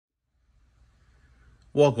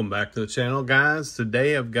Welcome back to the channel, guys.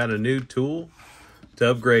 Today I've got a new tool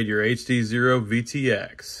to upgrade your HDZero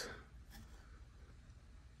VTX.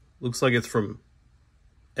 Looks like it's from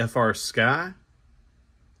Frsky.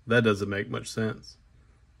 That doesn't make much sense.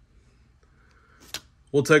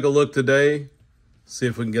 We'll take a look today, see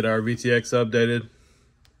if we can get our VTX updated.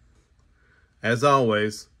 As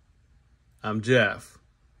always, I'm Jeff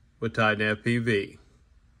with Titan FPV.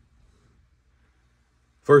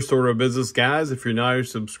 First order of business, guys, if you're not already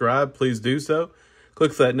subscribed, please do so.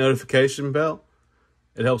 Click that notification bell.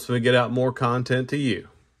 It helps me get out more content to you.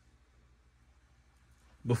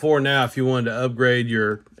 Before now, if you wanted to upgrade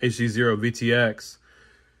your HDZero VTX,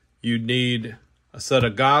 you'd need a set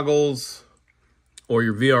of goggles or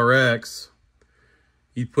your VRX.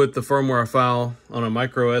 You put the firmware file on a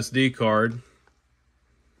micro SD card,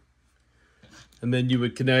 and then you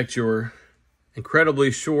would connect your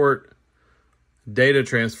incredibly short data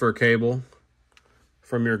transfer cable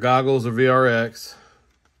from your goggles or VRX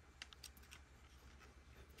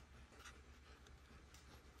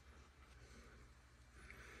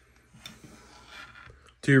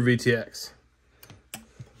to your VTX.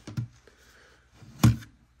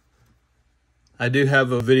 I do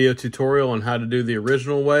have a video tutorial on how to do the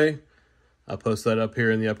original way. I'll post that up here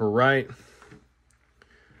in the upper right.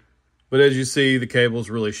 But as you see, the cable's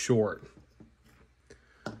really short.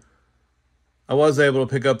 I was able to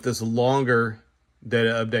pick up this longer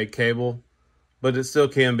data update cable, but it still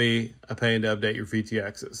can be a pain to update your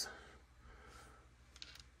VTXs.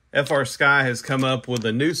 Frsky has come up with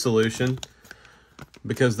a new solution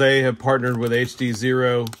because they have partnered with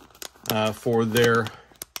HDZero for their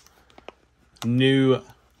new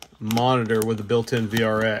monitor with a built-in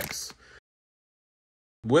VRX.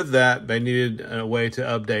 With that, they needed a way to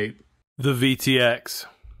update the VTX.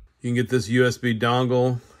 You can get this USB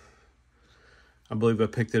dongle. I believe I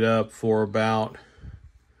picked it up for about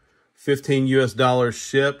 $15 US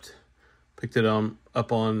shipped. Picked it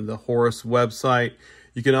up on the Horus website.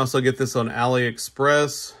 You can also get this on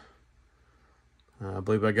AliExpress. I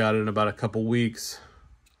believe I got it in about a couple weeks.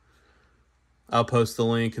 I'll post the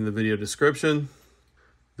link in the video description.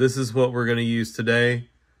 This is what we're going to use today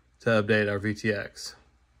to update our VTX.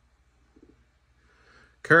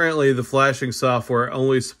 Currently, the flashing software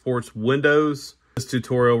only supports Windows. In this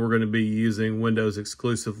tutorial, we're going to be using Windows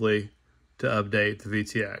exclusively to update the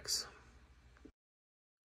VTX.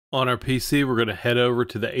 On our PC, we're going to head over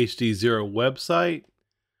to the HDZero website,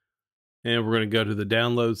 and we're going to go to the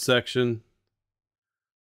download section.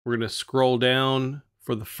 We're going to scroll down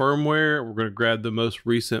for the firmware. We're going to grab the most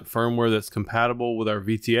recent firmware that's compatible with our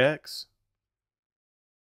VTX.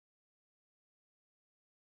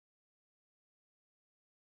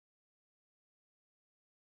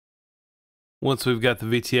 Once we've got the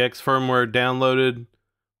VTX firmware downloaded,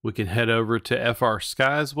 we can head over to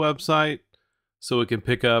Frsky's website so we can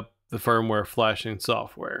pick up the firmware flashing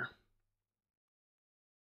software.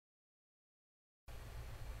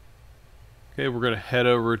 Okay, we're going to head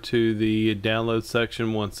over to the download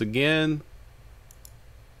section once again.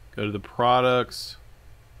 Go to the products.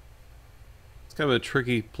 It's kind of a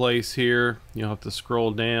tricky place here. You'll have to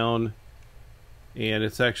scroll down, and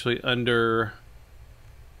it's actually under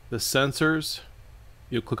the sensors.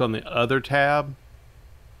 You'll click on the other tab,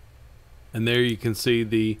 and there you can see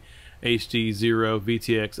the HDZero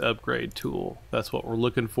VTX upgrade tool. That's what we're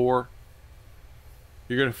looking for.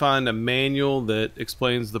 You're going to find a manual that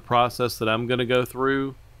explains the process that I'm going to go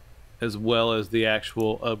through, as well as the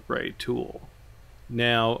actual upgrade tool.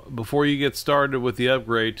 Now, before you get started with the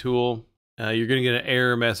upgrade tool, you're going to get an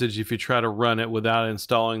error message if you try to run it without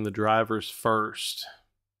installing the drivers first.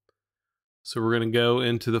 So we're going to go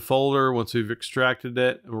into the folder once we've extracted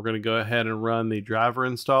it, and we're going to go ahead and run the driver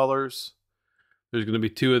installers. There's going to be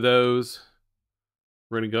 2 of those.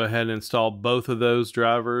 We're going to go ahead and install both of those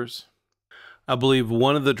drivers. I believe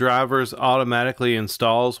one of the drivers automatically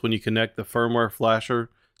installs when you connect the firmware flasher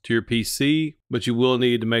to your PC, but you will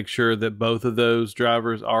need to make sure that both of those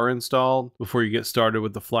drivers are installed before you get started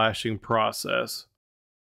with the flashing process.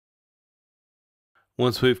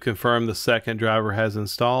 Once we've confirmed the second driver has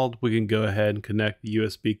installed, we can go ahead and connect the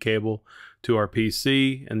USB cable to our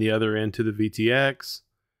PC and the other end to the VTX,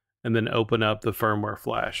 and then open up the firmware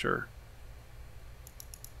flasher.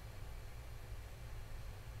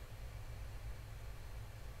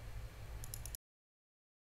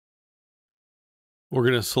 We're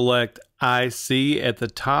going to select IC at the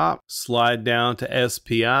top, slide down to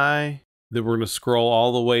SPI, then we're going to scroll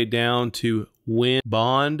all the way down to Win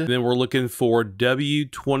Bond. Then we're looking for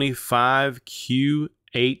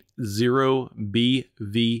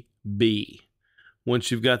W25Q80BVB.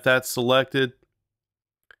 Once you've got that selected,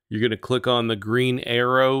 You're going to click on the green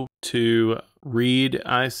arrow to read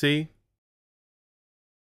IC.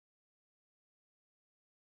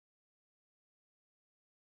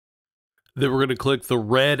 Then we're going to click the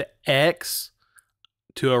red X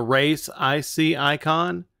to erase IC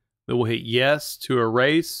icon. Then we'll hit yes to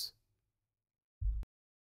erase.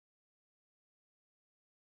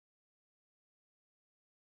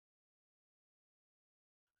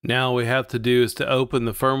 Now all we have to do is to open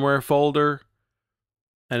the firmware folder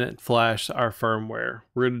and it flashes our firmware.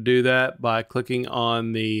 We're going to do that by clicking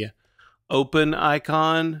on the open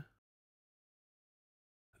icon.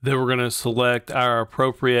 Then we're going to select our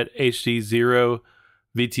appropriate HDZero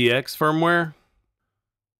VTX firmware.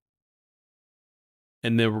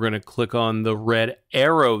 And then we're going to click on the red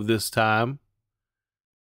arrow this time.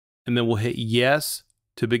 And then we'll hit yes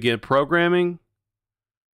to begin programming.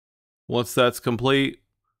 Once that's complete,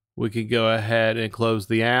 we can go ahead and close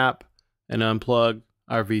the app and unplug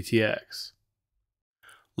our VTX.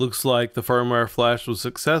 Looks like the firmware flash was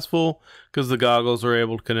successful because the goggles are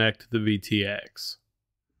able to connect to the VTX.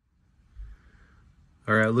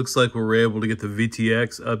 Alright, looks like we were able to get the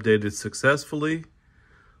VTX updated successfully.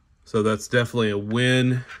 So that's definitely a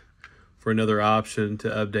win for another option to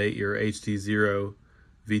update your HDZero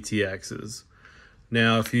VTXs.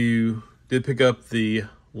 Now, if you did pick up the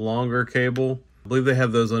longer cable, I believe they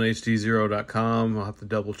have those on HDZero.com. I'll have to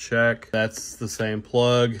double check. That's the same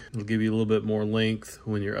plug. It'll give you a little bit more length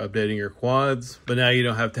when you're updating your quads. But now you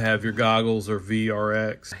don't have to have your goggles or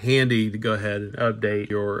VRX handy to go ahead and update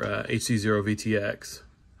your HDZero VTX.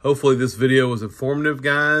 Hopefully this video was informative,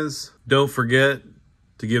 guys. Don't forget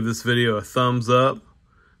to give this video a thumbs up.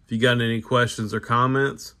 If you got any questions or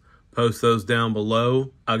comments, post those down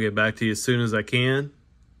below. I'll get back to you as soon as I can.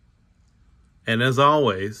 And as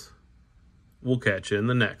always, we'll catch you in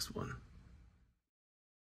the next one.